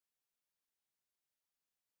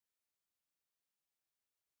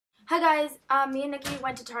Hi guys, me and Nikki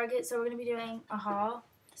went to Target, so we're going to be doing a haul.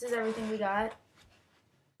 This is everything we got.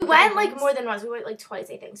 We went like more than once. We went like twice,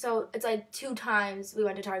 I think. So it's like 2 times we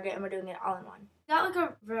went to Target and we're doing it all in one. We got like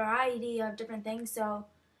a variety of different things, so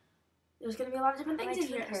there's going to be a lot of different things in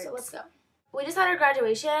here. So let's go. We just had our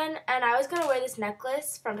graduation and I was going to wear this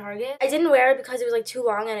necklace from Target. I didn't wear it because it was like too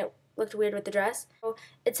long and it looked weird with the dress. So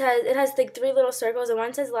it has like 3 little circles, and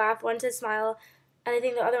one says laugh, one says smile, and I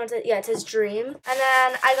think the other one says, it says dream. And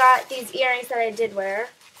then I got these earrings that I did wear.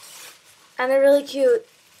 And they're really cute.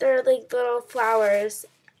 They're like little flowers.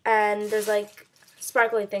 And there's like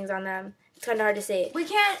sparkly things on them. It's kind of hard to see. We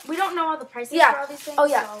don't know all the prices for all these things. Oh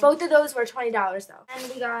yeah, so. Both of those were $20 though.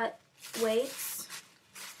 And we got weights.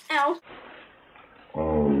 Ow.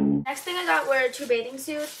 Next thing I got were 2 bathing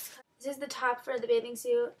suits. This is the top for the bathing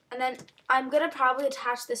suit. And then I'm going to probably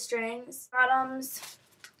attach the strings. Bottoms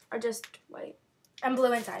are just white. And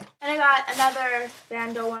blue inside. And I got another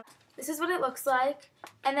bandeau one. This is what it looks like.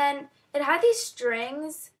 And then it had these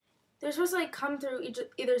strings. They're supposed to like come through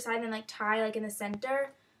either side and then like tie like in the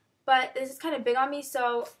center. But this is kind of big on me,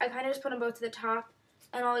 so I kind of just put them both to the top.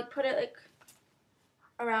 And I'll like put it like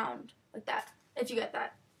around like that, if you get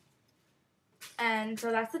that. And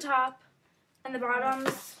so that's the top. And the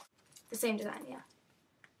bottoms, the same design, yeah.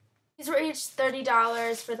 These were each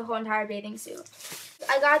 $30 for the whole entire bathing suit.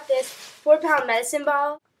 I got this 4-pound medicine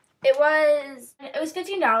ball. It was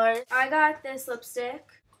 $15. I got this lipstick.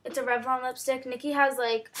 It's a Revlon lipstick. Nikki has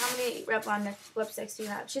like, how many Revlon lipsticks do you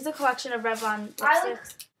have? She has a collection of Revlon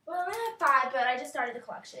lipsticks. I only have 5, but I just started the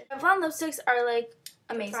collection. Revlon lipsticks are like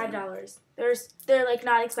amazing. $5. They're like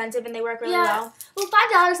not expensive and they work really well. Well,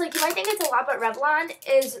 $5, like you might think it's a lot, but Revlon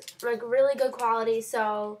is like really good quality.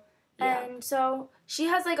 So. Yeah. And so she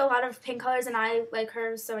has like a lot of pink colors and I like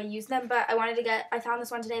hers, so I use them. But I found this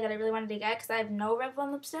one today that I really wanted to get because I have no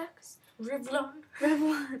Revlon lipsticks. Revlon.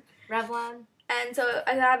 And so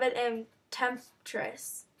I have it in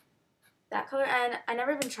Temptress, that color. And I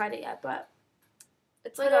never even tried it yet, but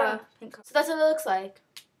it's like a pink color. So that's what it looks like.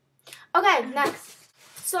 Okay, next.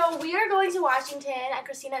 So we are going to Washington and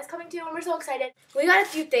Christina is coming too and we're so excited. We got a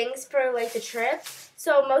few things for like the trip.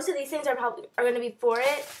 So most of these things are going to be for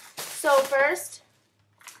it. So first,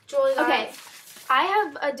 Julie got... Okay, I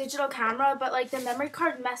have a digital camera, but like the memory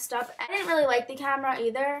card messed up. I didn't really like the camera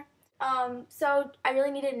either. So I really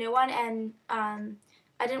needed a new one, and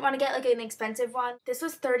I didn't want to get like an expensive one. This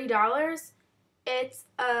was $30. It's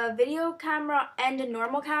a video camera and a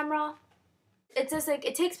normal camera. It's just like,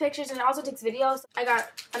 it takes pictures and it also takes videos. I got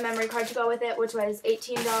a memory card to go with it, which was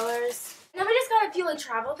 $18. And then we just got a few like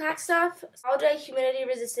travel pack stuff. All day humidity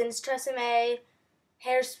resistance, Tresemme,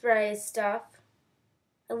 hairspray stuff.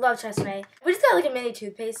 I love Tresemme. We just got like a mini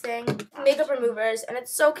toothpaste thing. Makeup removers, and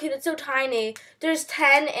it's so cute. It's so tiny. There's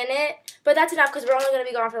 10 in it, but that's enough because we're only going to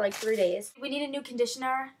be gone for like 3 days. We need a new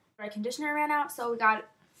conditioner. Our conditioner ran out, so we got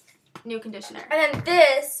new conditioner. And then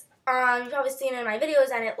this, you've probably seen it in my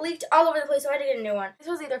videos, and it leaked all over the place, so I had to get a new one. This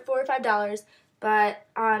was either $4 or $5, but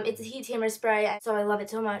it's a heat tamer spray, so I love it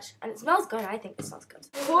so much. And it smells good. I think it smells good.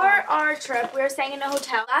 For our trip, we were staying in a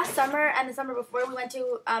hotel. Last summer and the summer before, we went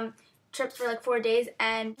to trips for like 4 days,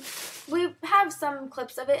 and we have some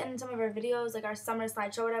clips of it in some of our videos, like our summer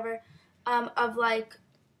slideshow or whatever, of like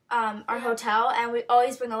our hotel, and we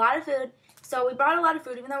always bring a lot of food. So we brought a lot of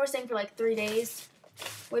food, even though we're staying for like 3 days.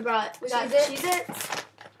 We got Cheez-Its,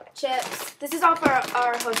 chips. This is all for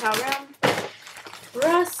our hotel room.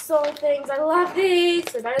 Brussels things. I love these.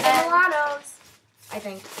 They're better than Milano's, I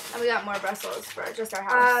think. And we got more Brussels for just our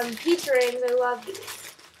house. Peach rings. I love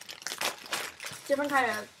these. Different kind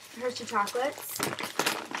of Hershey chocolates.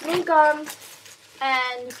 Mint gum.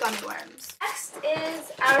 And gummy worms. Next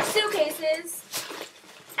is our suitcases.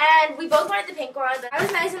 And we both wanted the pink one. But I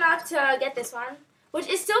was nice enough to get this one, which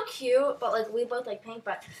is still cute, but like we both like pink,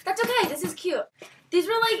 but that's okay. This is cute. These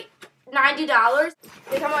were like $90.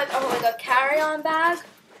 They come with like a carry-on bag.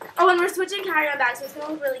 Oh, and we're switching carry-on bags, so it's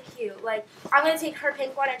gonna look really cute. Like, I'm gonna take her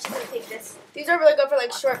pink one, and she's gonna take this. These are really good for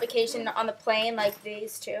like short vacation on the plane, like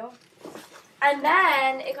these two. And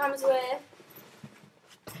then it comes with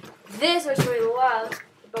this, which we love.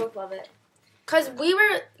 We both love it. Because we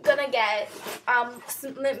were gonna get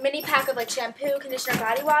some mini pack of like shampoo, conditioner,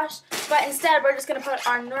 body wash, but instead we're just gonna put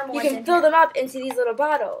our normal ones in. You can fill them up into these little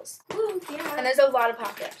bottles. Ooh, yeah. And there's a lot of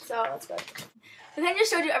pockets, so that's good. And then I just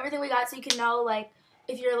showed you everything we got, so you can know like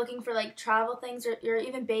if you're looking for like travel things or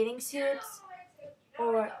even bathing suits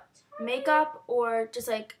or makeup or just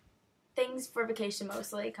like things for vacation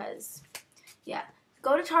mostly. Because yeah,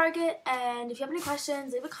 go to Target, and if you have any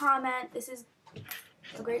questions, leave a comment. This is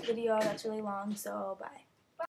a great video that's really long, so bye.